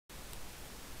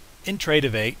In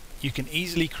Tradovate, you can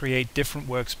easily create different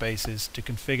workspaces to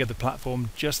configure the platform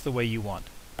just the way you want.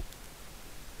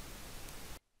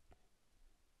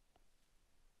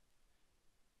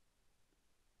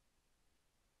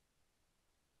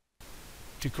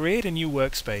 To create a new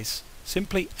workspace,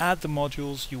 simply add the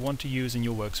modules you want to use in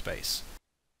your workspace.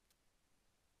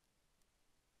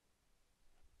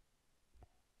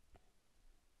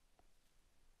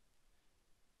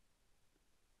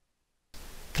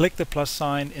 Click the plus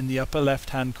sign in the upper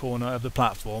left-hand corner of the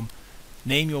platform,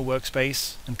 name your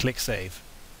workspace and click Save.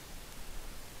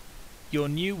 Your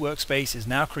new workspace is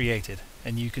now created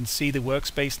and you can see the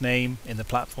workspace name in the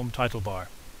platform title bar.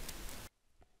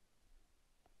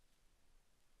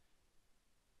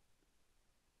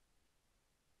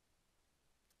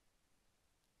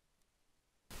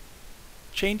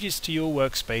 Changes to your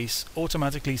workspace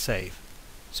automatically save,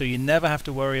 so you never have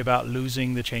to worry about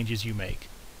losing the changes you make.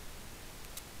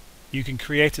 You can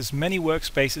create as many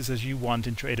workspaces as you want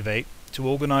in Tradovate to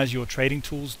organize your trading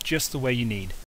tools just the way you need.